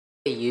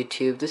Hey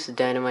YouTube, this is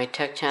Dynamite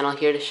Tech Channel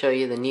here to show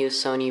you the new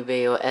Sony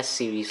Vaio S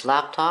Series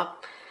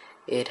laptop.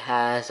 It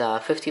has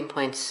a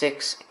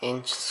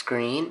 15.6-inch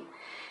screen.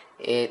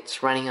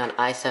 It's running on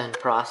i7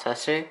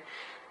 processor.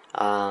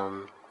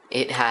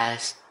 It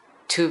has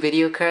two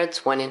video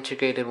cards, one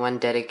integrated, one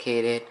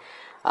dedicated.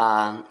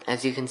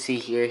 As you can see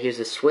here, here's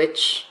a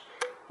switch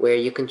where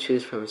you can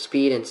choose from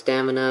speed and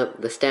stamina.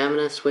 The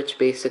stamina switch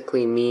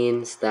basically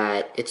means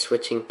that it's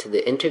switching to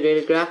the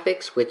integrated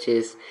graphics, which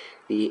is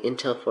the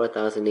Intel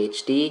 4000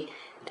 HD,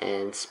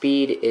 and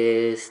speed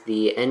is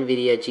the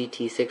NVIDIA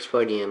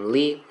GT640M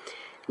Li.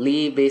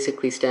 Li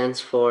basically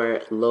stands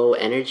for low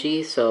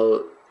energy,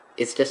 so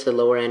it's just a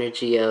lower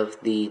energy of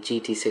the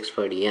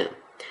GT640M.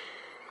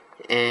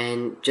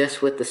 And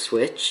just with the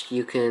switch,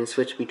 you can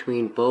switch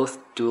between both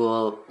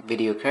dual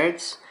video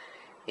cards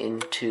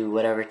into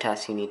whatever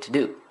task you need to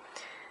do.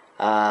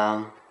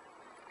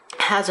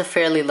 Has a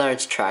fairly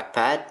large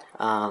trackpad.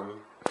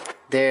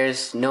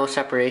 There's no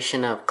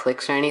separation of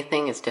clicks or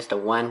anything. It's just a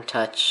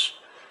one-touch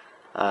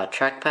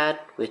trackpad,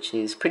 which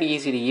is pretty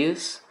easy to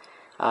use.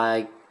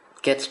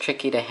 Gets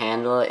tricky to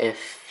handle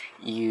if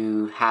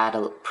you had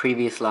a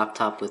previous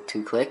laptop with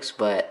two clicks,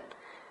 but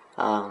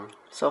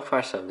so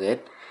far so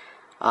good.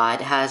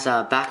 It has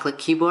a backlit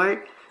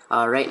keyboard.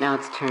 Right now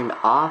it's turned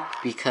off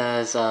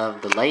because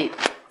of the light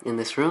in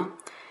this room.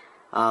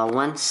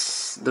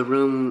 Once the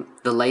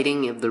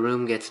lighting of the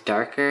room gets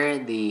darker,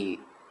 the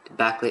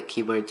backlit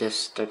keyboard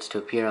just starts to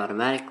appear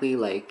automatically.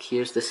 Like,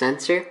 here's the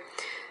sensor,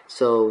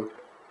 so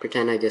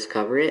pretend I just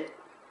cover it,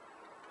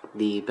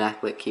 the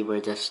backlit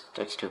keyboard just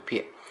starts to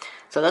appear.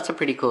 So that's a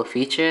pretty cool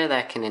feature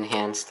that can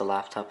enhance the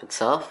laptop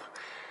itself.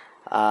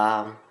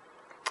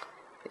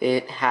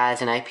 It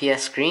has an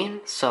IPS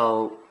screen,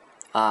 so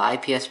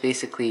IPS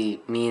basically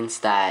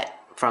means that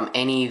from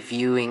any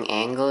viewing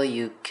angle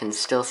you can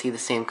still see the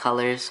same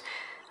colors.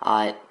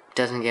 It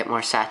doesn't get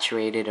more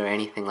saturated or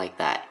anything like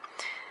that.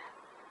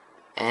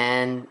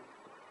 And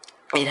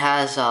it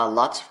has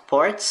lots of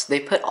ports. They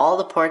put all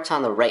the ports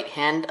on the right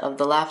hand of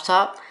the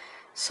laptop,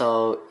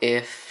 so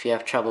if you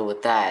have trouble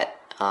with that,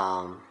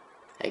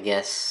 I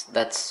guess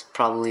that's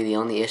probably the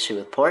only issue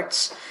with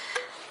ports.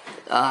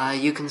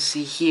 You can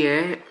see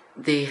here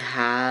they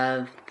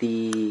have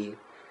the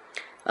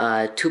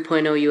 2.0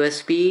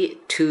 USB,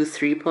 2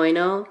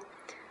 3.0,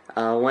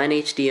 1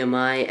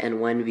 HDMI, and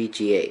 1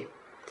 VGA.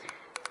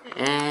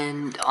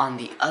 And on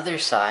the other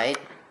side,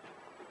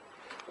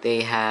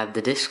 they have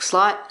the disk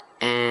slot,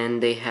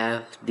 and they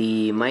have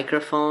the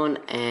microphone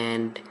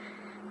and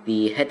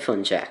the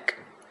headphone jack,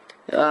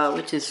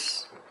 which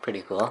is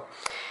pretty cool.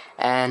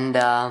 And